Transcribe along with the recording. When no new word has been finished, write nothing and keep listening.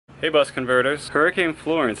Hey bus converters, Hurricane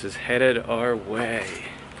Florence is headed our way.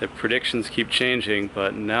 The predictions keep changing,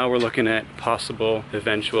 but now we're looking at possible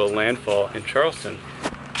eventual landfall in Charleston.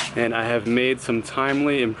 And I have made some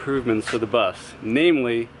timely improvements to the bus.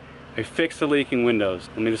 Namely, I fixed the leaking windows.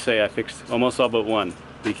 Let me just say I fixed almost all but one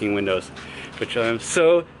leaking windows, which I'm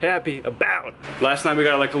so happy about. Last night we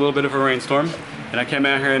got like a little bit of a rainstorm, and I came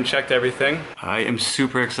out here and checked everything. I am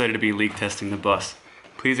super excited to be leak testing the bus.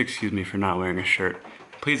 Please excuse me for not wearing a shirt.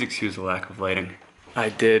 Please excuse the lack of lighting. I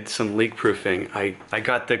did some leak proofing. I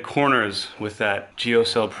got the corners with that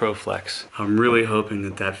GeoCell ProFlex. I'm really hoping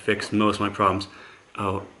that that fixed most of my problems.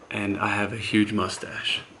 Oh, and I have a huge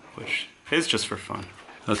mustache, which is just for fun.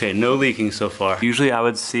 Okay, no leaking so far. Usually I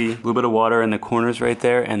would see a little bit of water in the corners right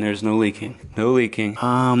there, and there's no leaking. No leaking.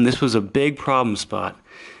 This was a big problem spot,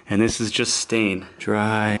 and this is just stain.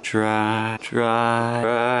 Dry, dry, dry,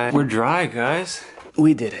 dry. We're dry, guys.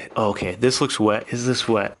 We did it. Okay, this looks wet. Is this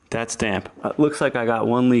wet? That's damp. Looks like I got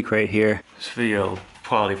one leak right here. This video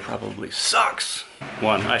quality probably sucks.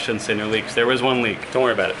 One, I shouldn't say no leaks. There was one leak. Don't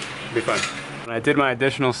worry about it. It'll be fine. When I did my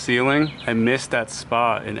additional sealing, I missed that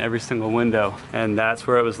spot in every single window, and that's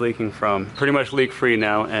where it was leaking from. Pretty much leak free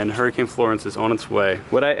now, and Hurricane Florence is on its way.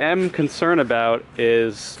 What I am concerned about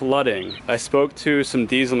is flooding. I spoke to some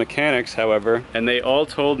diesel mechanics, however, and they all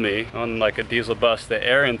told me on like a diesel bus, the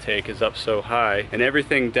air intake is up so high, and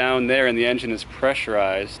everything down there in the engine is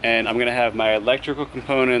pressurized, and I'm gonna have my electrical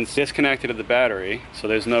components disconnected to the battery, so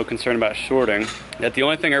there's no concern about shorting. That the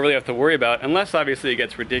only thing I really have to worry about, unless obviously it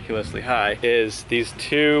gets ridiculously high, is these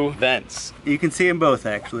two vents. You can see them both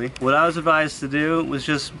actually. What I was advised to do was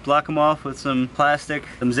just block them off with some plastic,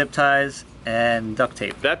 some zip ties, and duct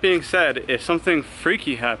tape. That being said, if something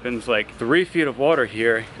freaky happens, like 3 feet of water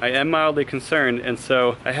here, I am mildly concerned, and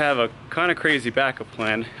so I have a kind of crazy backup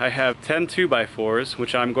plan. I have 10 2x4s,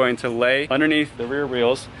 which I'm going to lay underneath the rear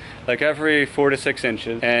wheels, like every 4 to 6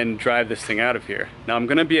 inches, and drive this thing out of here. Now I'm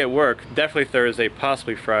gonna be at work, definitely Thursday,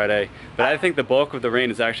 possibly Friday, but I think the bulk of the rain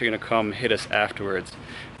is actually gonna come hit us afterwards.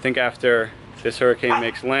 I think after this hurricane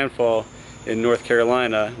makes landfall in North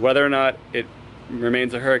Carolina, whether or not it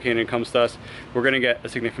remains a hurricane and comes to us, we're gonna get a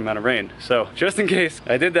significant amount of rain. So just in case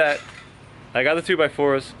I did that, I got the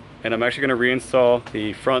 2x4s, and I'm actually gonna reinstall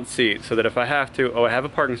the front seat so that if I have to, oh, I have a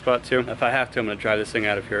parking spot too. If I have to, I'm gonna drive this thing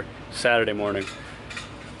out of here Saturday morning.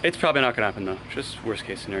 It's probably not gonna happen though, just worst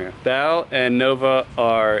case scenario. Val and Nova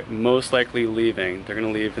are most likely leaving. They're gonna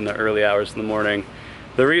leave in the early hours in the morning.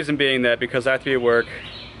 The reason being that because I have to be at work,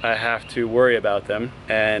 I have to worry about them.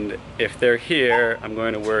 And if they're here, I'm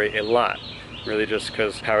going to worry a lot. Really just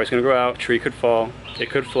because power's gonna go out, tree could fall,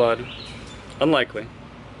 it could flood. Unlikely,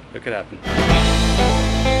 it could happen.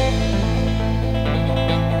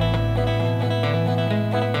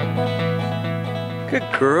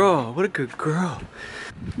 Good girl, what a good girl.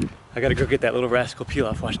 I gotta go get that little rascal peel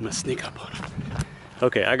off, watch him sneak up on him.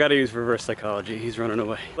 Okay, I gotta use reverse psychology, he's running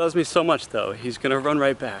away. Loves me so much though, he's gonna run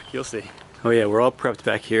right back, you'll see. Oh yeah, we're all prepped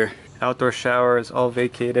back here. Outdoor shower is all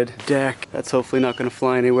vacated. Deck, that's hopefully not gonna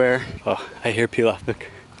fly anywhere. Oh, I hear peel off.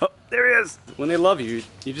 Oh, there he is. When they love you,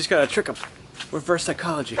 you just gotta trick them. Reverse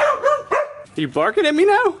psychology. Are you barking at me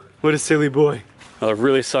now? What a silly boy. Well, the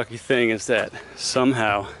really sucky thing is that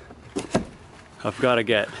somehow I've gotta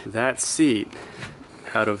get that seat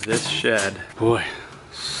out of this shed. Boy,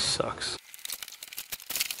 sucks.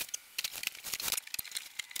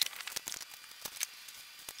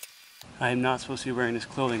 I am not supposed to be wearing this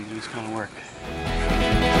clothing to do this kind of work.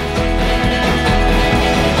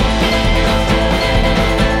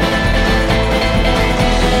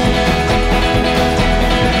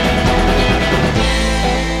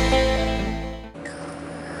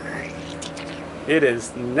 It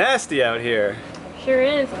is nasty out here. Sure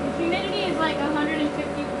is. The humidity is like 150%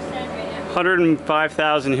 right now.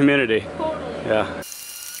 105,000 humidity. Totally. Yeah.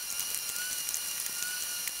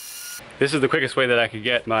 This is the quickest way that I could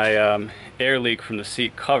get my air leak from the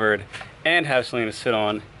seat covered and have something to sit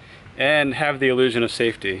on and have the illusion of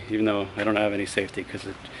safety, even though I don't have any safety because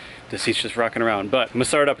the seat's just rocking around. But I'm gonna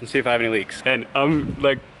start it up and see if I have any leaks. And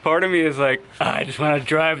like, part of me is like, I just wanna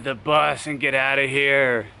drive the bus and get out of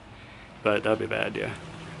here. But that'd be bad, yeah.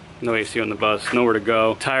 No AC on the bus, nowhere to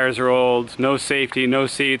go. Tires are old, no safety, no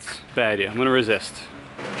seats. Bad, yeah, I'm gonna resist.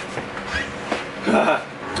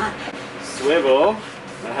 Swivel.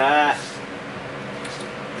 Aha.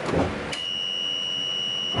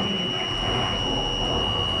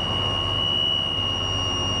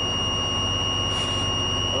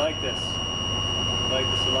 I like this. I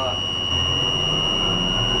like this a lot.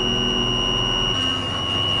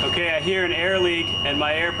 Okay, I hear an air leak and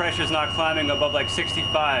my air pressure is not climbing above like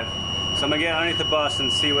 65. So I'm gonna get underneath the bus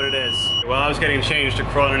and see what it is. While I was getting changed to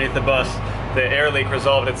crawl underneath the bus, the air leak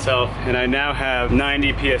resolved itself, and I now have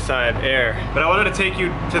 90 psi of air. But I wanted to take you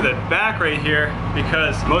to the back right here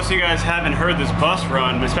because most of you guys haven't heard this bus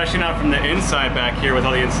run, especially not from the inside back here with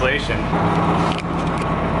all the insulation.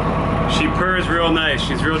 She purrs real nice.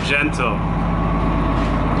 She's real gentle.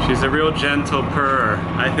 She's a real gentle purr.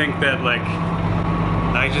 I think that, like,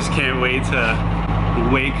 I just can't wait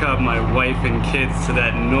to wake up my wife and kids to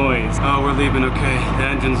that noise. Oh, we're leaving, okay. The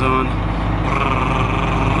engine's on.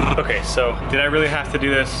 Okay, so did I really have to do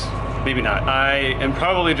this? Maybe not. I am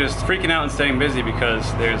probably just freaking out and staying busy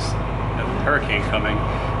because there's a hurricane coming,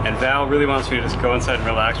 and Val really wants me to just go inside and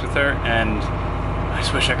relax with her, and I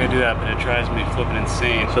just wish I could do that, but it drives me flipping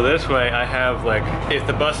insane. So this way I have, like, if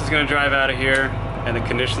the bus is gonna drive out of here and the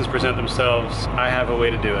conditions present themselves, I have a way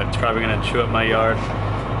to do it. It's probably gonna chew up my yard,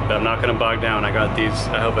 but I'm not gonna bog down. I got these,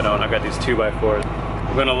 I hope I don't, I got these 2x4s.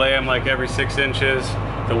 I'm gonna lay them like every 6 inches.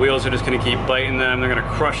 The wheels are just gonna keep biting them. They're gonna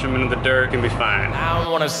crush them into the dirt. It's gonna be fine. I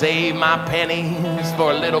wanna save my pennies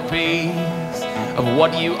for a little piece of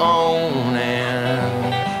what you own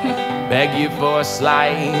and beg you for a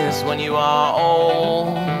slice when you are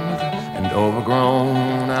old and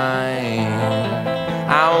overgrown.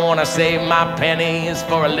 I wanna save my pennies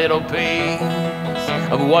for a little piece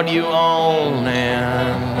of what you own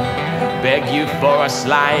and beg you for a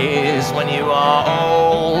slice when you are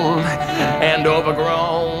old and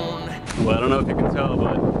overgrown. Well, I don't know if you can tell,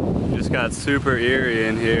 but it just got super eerie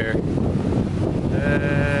in here.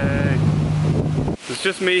 Hey. It's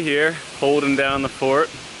just me here, holding down the fort.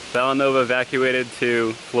 Villanova evacuated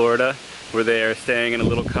to Florida, where they are staying in a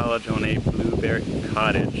little cottage on a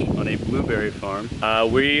blueberry farm.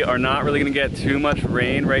 We are not really gonna get too much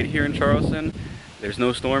rain right here in Charleston. There's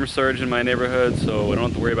no storm surge in my neighborhood, so I don't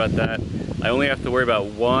have to worry about that. I only have to worry about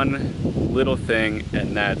one little thing,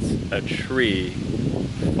 and that's a tree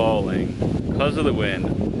falling because of the wind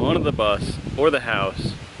onto the bus or the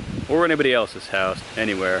house or anybody else's house,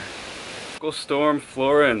 anywhere. Tropical Storm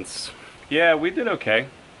Florence. Yeah, we did okay.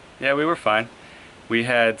 Yeah, we were fine. We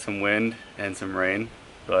had some wind and some rain,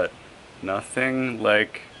 but nothing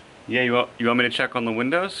like... Yeah, you want me to check on the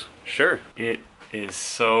windows? Sure. It is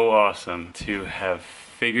so awesome to have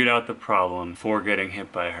figured out the problem before getting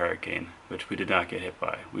hit by a hurricane, which we did not get hit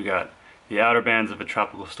by. We got the outer bands of a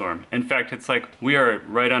tropical storm. In fact, it's like we are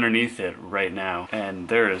right underneath it right now, and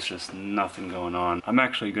there is just nothing going on. I'm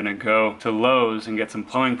actually gonna go to Lowe's and get some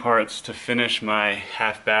plumbing parts to finish my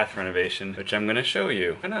half bath renovation, which I'm gonna show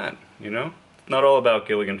you. Why not, you know? It's not all about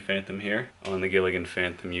Gilligan Phantom here on the Gilligan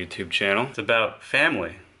Phantom YouTube channel. It's about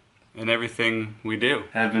family and everything we do.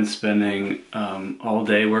 I've been spending all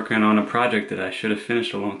day working on a project that I should have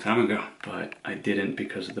finished a long time ago, but I didn't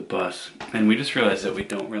because of the bus. And we just realized that we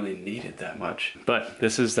don't really need it that much. But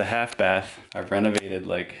this is the half bath I've renovated,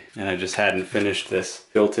 and I just hadn't finished this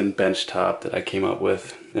built-in bench top that I came up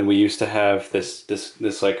with. And we used to have this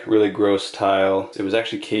like really gross tile. It was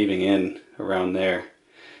actually caving in around there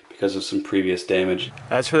because of some previous damage.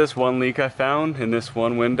 As for this one leak I found in this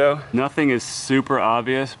one window, nothing is super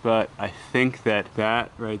obvious, but I think that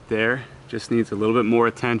right there just needs a little bit more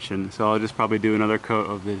attention. So I'll just probably do another coat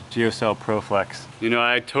of the GeoCell ProFlex. You know,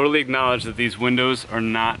 I totally acknowledge that these windows are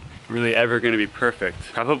not really ever gonna be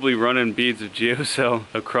perfect. Probably running beads of GeoCell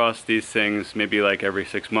across these things maybe like every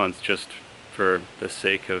 6 months, just for the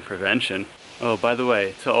sake of prevention. Oh, by the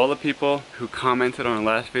way, to all the people who commented on our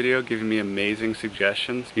last video giving me amazing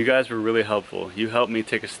suggestions, you guys were really helpful. You helped me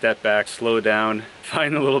take a step back, slow down,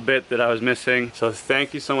 find the little bit that I was missing. So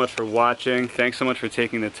thank you so much for watching. Thanks so much for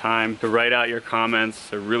taking the time to write out your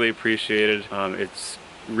comments. I really appreciate it. It's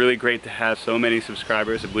really great to have so many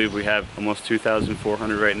subscribers. I believe we have almost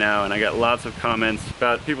 2,400 right now, and I got lots of comments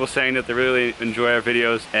about people saying that they really enjoy our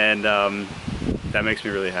videos, and that makes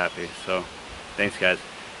me really happy. So thanks, guys.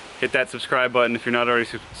 Hit that subscribe button if you're not already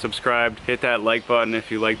subscribed. Hit that like button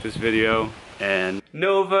if you like this video. And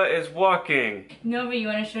Nova is walking. Nova, you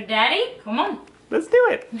want to show Daddy? Come on. Let's do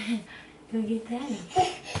it. Go get Daddy.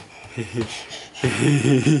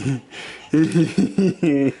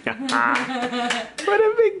 What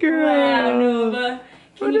a big girl. Wow, Nova.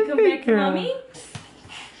 Can you come back to Mommy?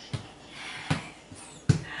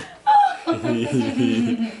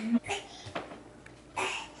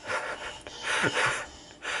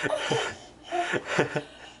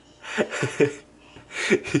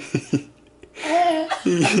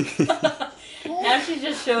 Now she's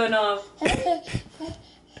just showing off.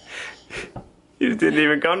 You didn't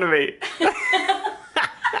even come to me.